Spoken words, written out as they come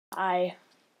my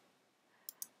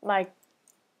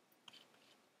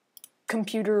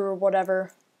computer or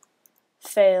whatever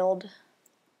failed.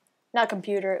 Not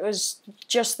computer, it was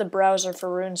just the browser for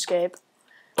RuneScape.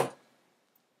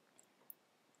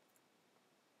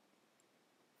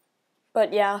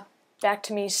 But yeah, back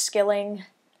to me skilling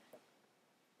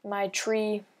my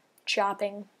tree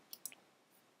chopping,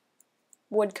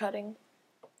 wood cutting,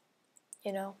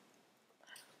 you know.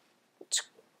 It's a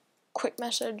quick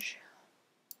message.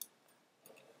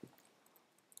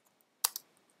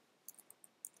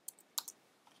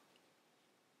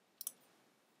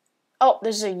 Oh,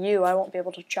 this is a U. I won't be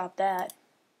able to chop that.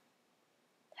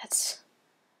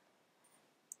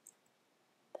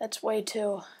 That's way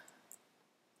too.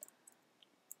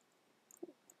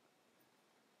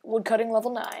 Woodcutting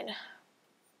level 9.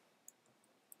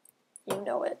 You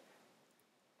know it.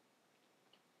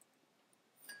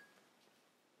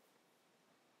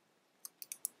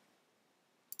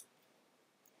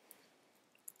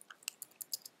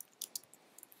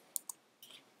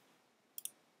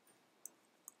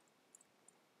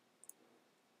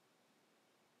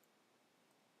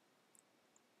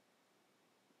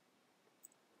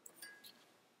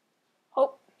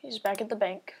 Oh, he's back at the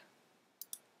bank.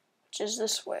 Which is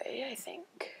this way, I think.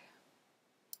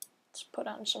 Let's put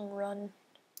on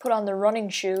put on the running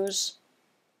shoes.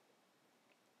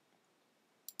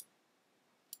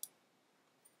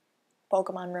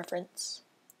 Pokemon reference.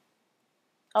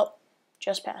 Oh,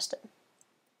 just passed him.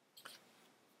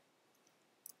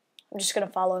 I'm just gonna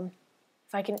follow him.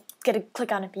 If I can get a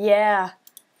click on him. Yeah.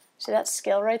 See that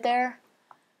skill right there?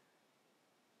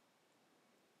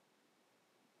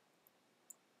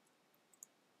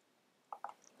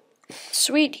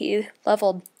 Sweet, he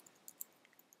leveled.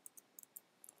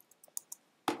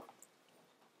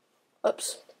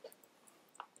 Oops.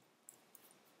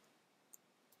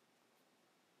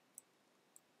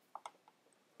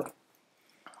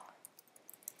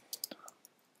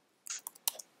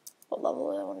 What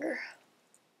level, I wonder?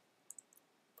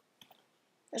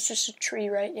 It's just a tree,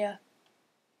 right? Yeah.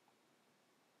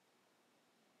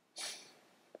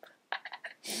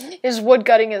 His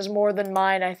woodcutting is more than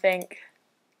mine, I think.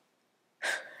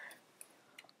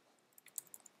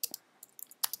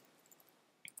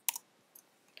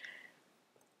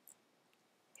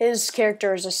 His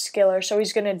character is a skiller, so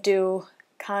he's gonna do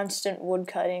constant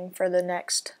woodcutting for the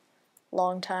next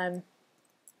long time.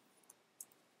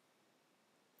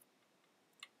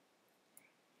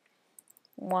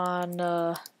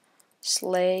 Wanna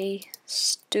slay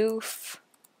stoof?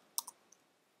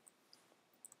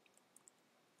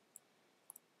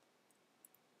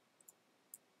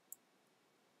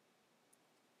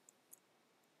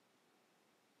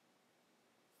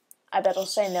 I bet he'll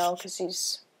say no because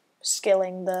he's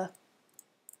skilling the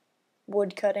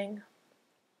wood cutting.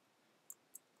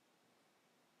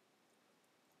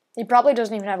 He probably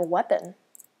doesn't even have a weapon.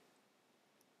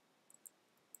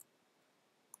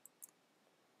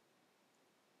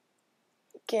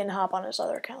 He can hop on his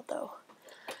other account though.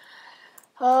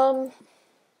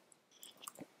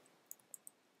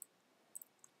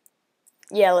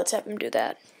 Yeah, let's have him do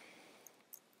that.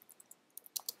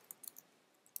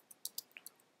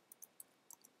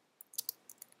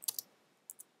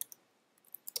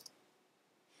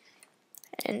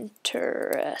 Interesting.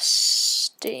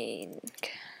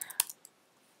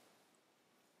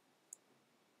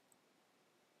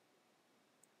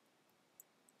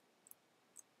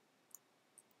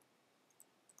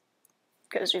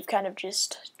 Because we've kind of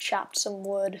just chopped some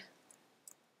wood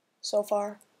so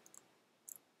far.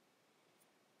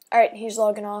 Alright, he's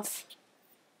logging off.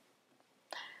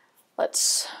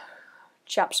 Let's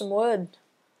chop some wood.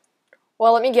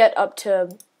 Well, let me get up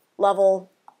to level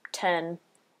 10.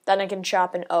 Then I can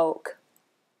chop an oak.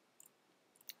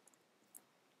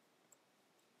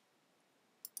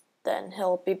 Then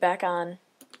he'll be back on.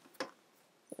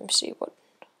 Let me see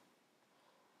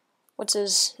what's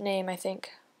his name, I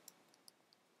think.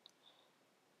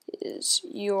 Is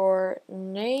your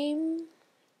name?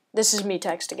 This is me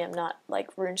texting him, not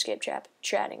like RuneScape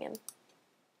chatting him.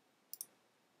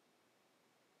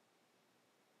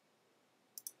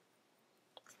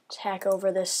 Let's hack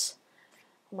over this.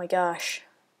 Oh my gosh.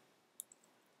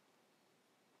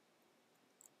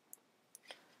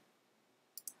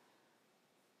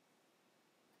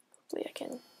 Hopefully I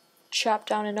can chop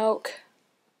down an oak.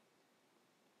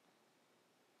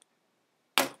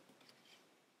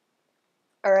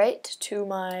 Alright, to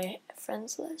my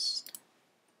friends list.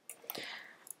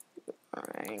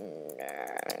 I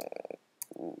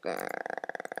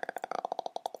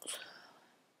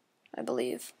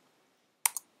believe.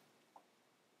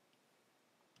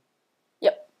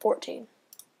 Yep, 14.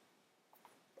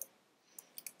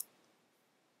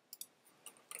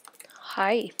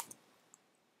 Hi.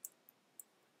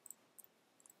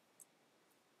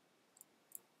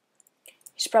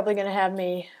 He's probably gonna have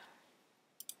me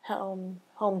home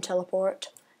teleport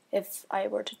if I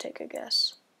were to take a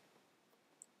guess.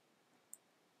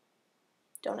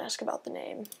 Don't ask about the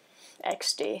name.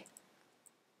 XD.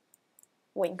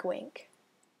 Wink wink.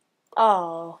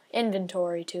 Oh,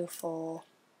 inventory too full.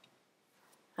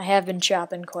 I have been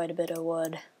chopping quite a bit of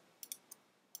wood.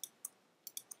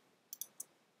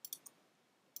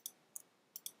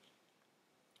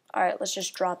 Alright, let's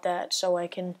just drop that so I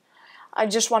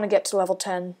just want to get to level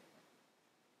 10.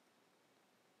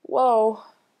 Whoa.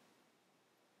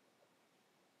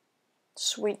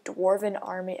 Sweet Dwarven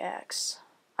Army Axe.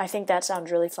 I think that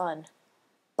sounds really fun.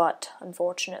 But,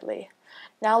 unfortunately.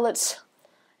 Now let's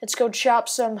go chop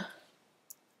some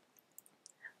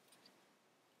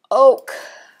oak.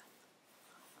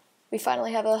 We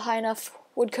finally have a high enough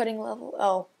woodcutting level.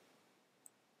 Oh.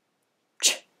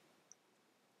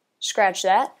 Scratch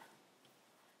that.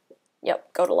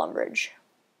 Yep, go to Lumbridge.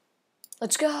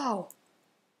 Let's go!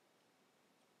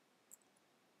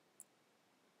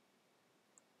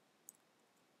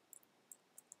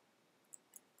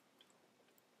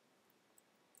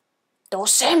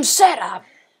 Dosem Sera!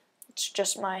 It's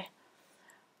just my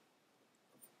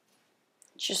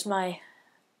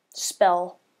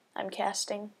spell I'm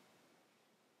casting.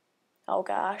 Oh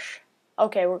gosh.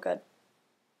 Okay, we're good.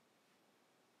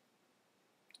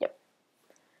 Yep.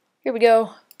 Here we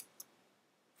go.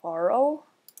 Faro.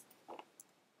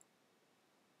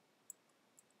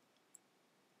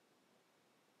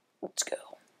 Let's go.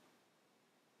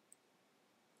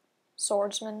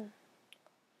 Swordsman.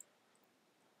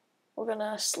 We're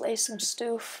gonna slay some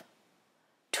stoof.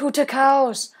 Tuta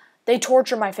cows! They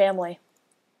torture my family.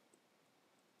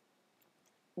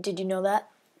 Did you know that?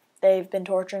 They've been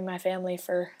torturing my family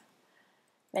for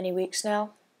many weeks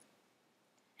now.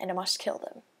 And I must kill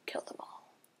them. Kill them all.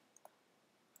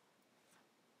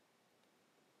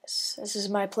 This is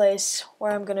my place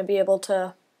where I'm gonna be able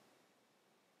to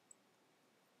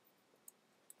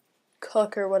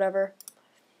cook or whatever.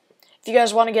 If you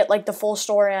guys want to get like the full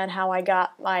story on how I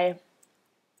got my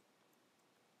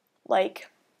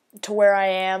to where I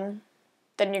am,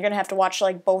 then you're gonna have to watch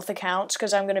like both accounts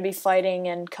because I'm gonna be fighting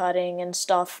and cutting and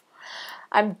stuff.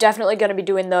 I'm definitely gonna be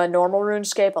doing the normal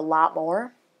RuneScape a lot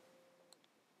more,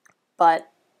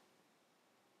 but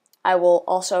I will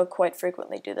also quite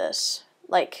frequently do this.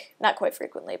 Like, not quite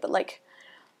frequently, but like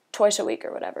twice a week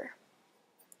or whatever.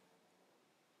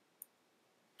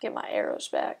 Get my arrows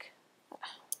back.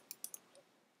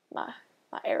 My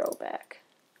arrow back.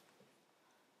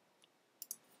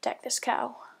 Attack this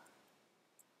cow.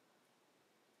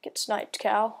 Get sniped,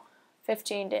 cow.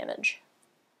 15 damage.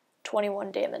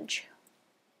 21 damage.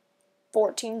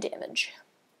 14 damage.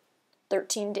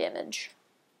 13 damage.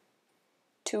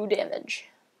 2 damage.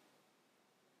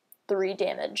 3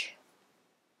 damage.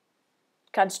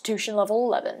 Constitution level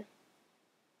 11.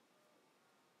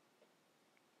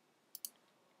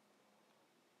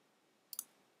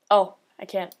 Oh, I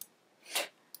can't.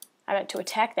 I meant to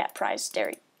attack that prize,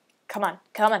 Derry. Come on,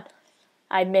 come on.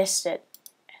 I missed it.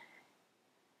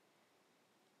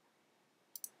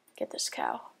 Get this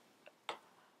cow.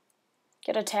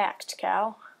 Get attacked,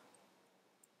 cow.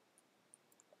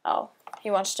 Oh,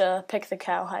 he wants to pick the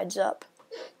cow hides up.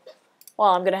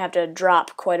 Well, I'm gonna have to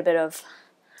drop quite a bit of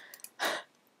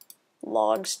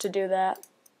logs to do that.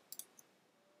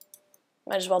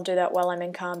 Might as well do that while I'm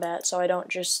in combat so I don't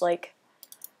just like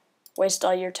waste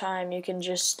all your time. You can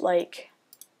just like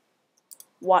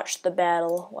watch the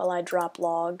battle while I drop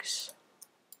logs.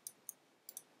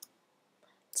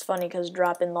 It's funny because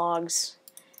dropping logs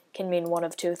can mean one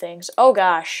of two things. Oh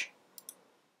gosh.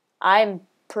 I'm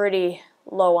pretty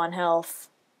low on health.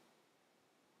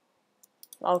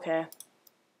 Okay.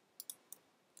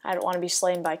 I don't want to be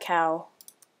slain by cow.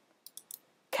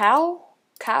 Cow?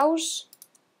 Cows?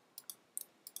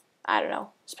 I don't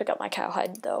know. Let's pick up my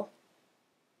cowhide though.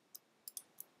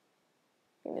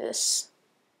 Give me this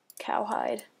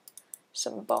cowhide.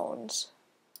 Some bones.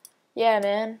 Yeah,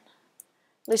 man.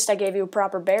 At least I gave you a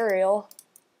proper burial.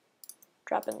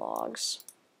 Dropping logs.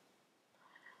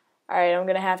 Alright, I'm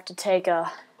gonna have to take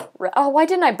a... Oh, why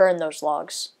didn't I burn those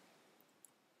logs?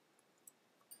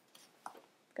 I'm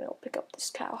gonna go pick up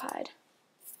this cowhide.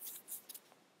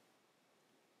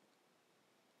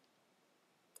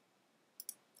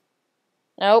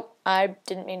 Nope, I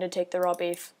didn't mean to take the raw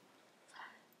beef.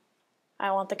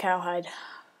 I want the cowhide.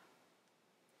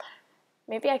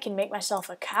 Maybe I can make myself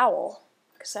a cowl,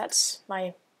 because that's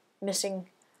my missing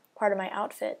part of my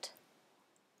outfit.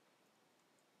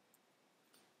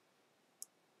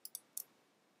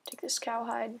 Take this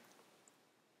cowhide.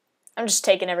 I'm just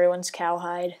taking everyone's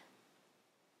cowhide.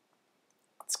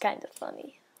 It's kind of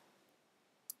funny.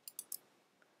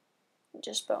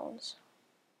 Just bones.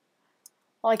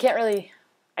 Well, I can't really...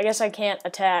 I guess I can't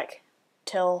attack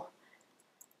till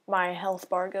my health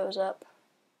bar goes up.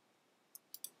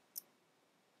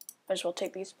 Might as well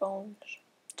take these bones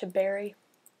to bury.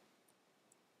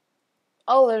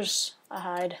 Oh, there's a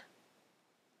hide.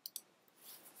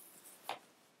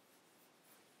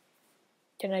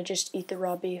 Can I just eat the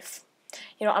raw beef?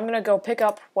 You know, I'm gonna go pick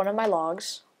up one of my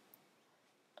logs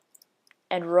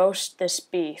and roast this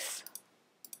beef.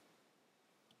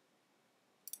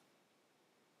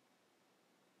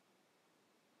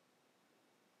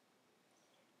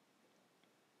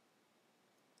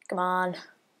 Come on.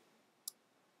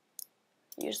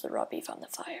 Use the raw beef on the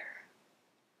fire.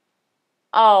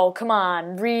 Oh, come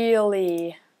on,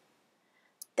 really?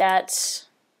 That's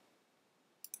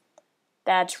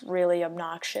really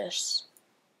obnoxious.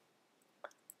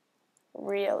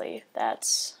 Really,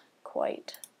 that's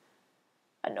quite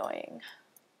annoying.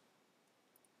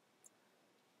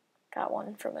 Got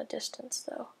one from a distance,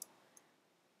 though.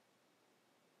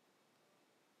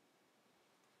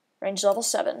 Range level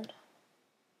 7.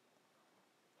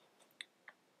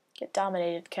 Get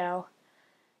dominated, cow.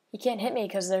 You can't hit me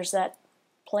because there's that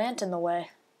plant in the way.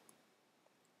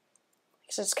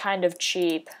 Because it's kind of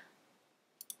cheap.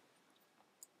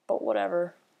 But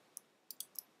whatever.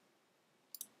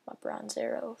 My bronze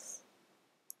arrows.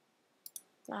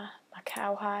 My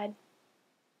cowhide.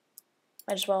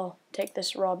 Might as well take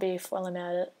this raw beef while I'm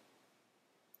at it.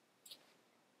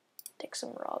 Take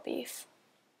some raw beef.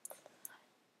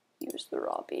 Use the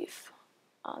raw beef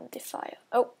on the fire.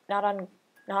 Oh, not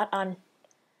on.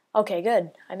 Okay,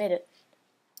 good. I made it.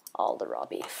 All the raw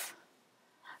beef.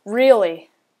 Really?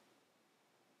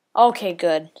 Okay,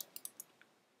 good.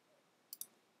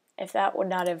 If that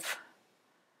would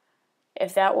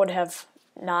have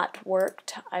not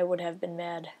worked, I would have been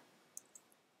mad.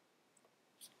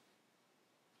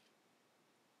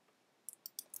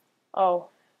 Oh,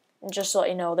 and just to let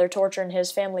you know, they're torturing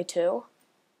his family too.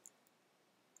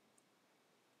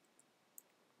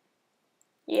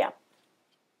 Yeah.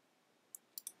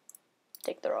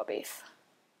 Take the raw beef.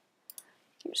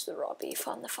 Use the raw beef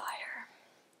on the fire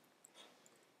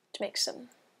to make some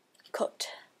cooked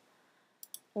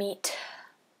meat.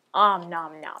 Nom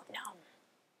nom nom.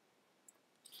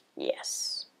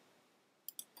 Yes.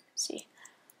 See,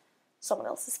 someone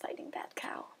else is fighting that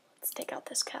cow. Let's take out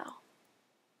this cow.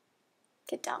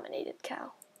 Get dominated,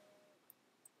 cow.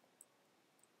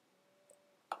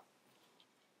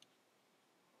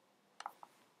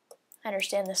 I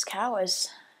understand this cow is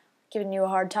giving you a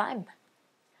hard time.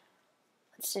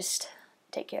 Let's just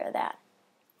take care of that.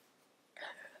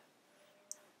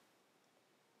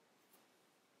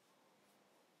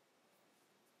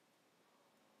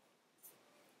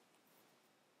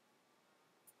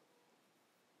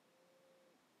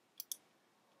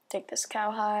 Take this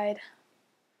cowhide,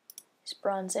 this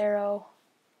bronze arrow,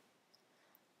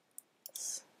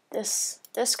 this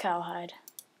cowhide.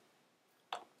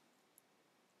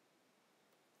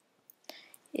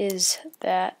 Is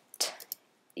that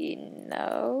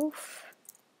enough?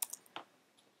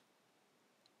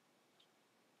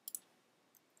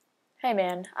 Hey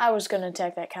man, I was gonna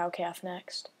attack that cow calf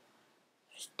next.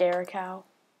 Just dare a cow.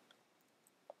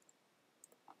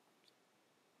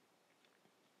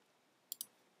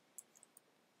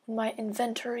 My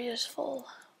inventory is full.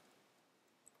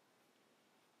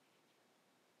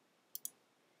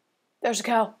 There's a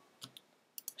cow.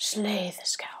 Slay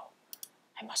this cow.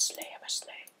 I must slay, I must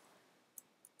slay.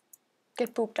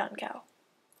 Get pooped on, cow.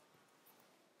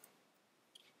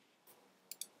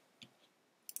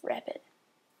 Rapid.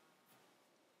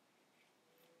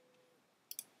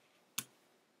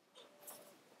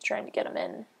 Trying to get him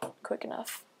in quick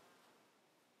enough.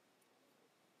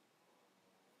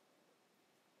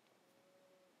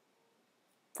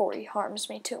 Before he harms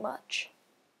me too much.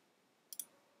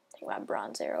 Take my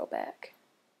bronze arrow back.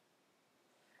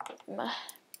 Give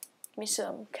me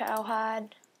some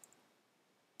cowhide.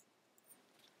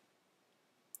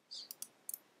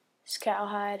 This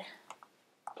cowhide.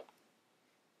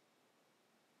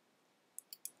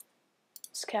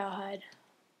 This cowhide.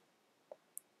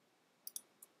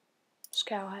 This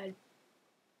cowhide.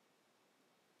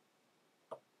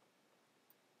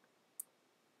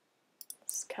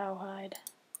 This cowhide.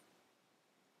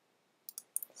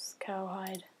 This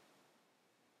cowhide.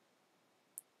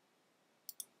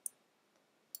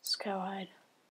 This cowhide.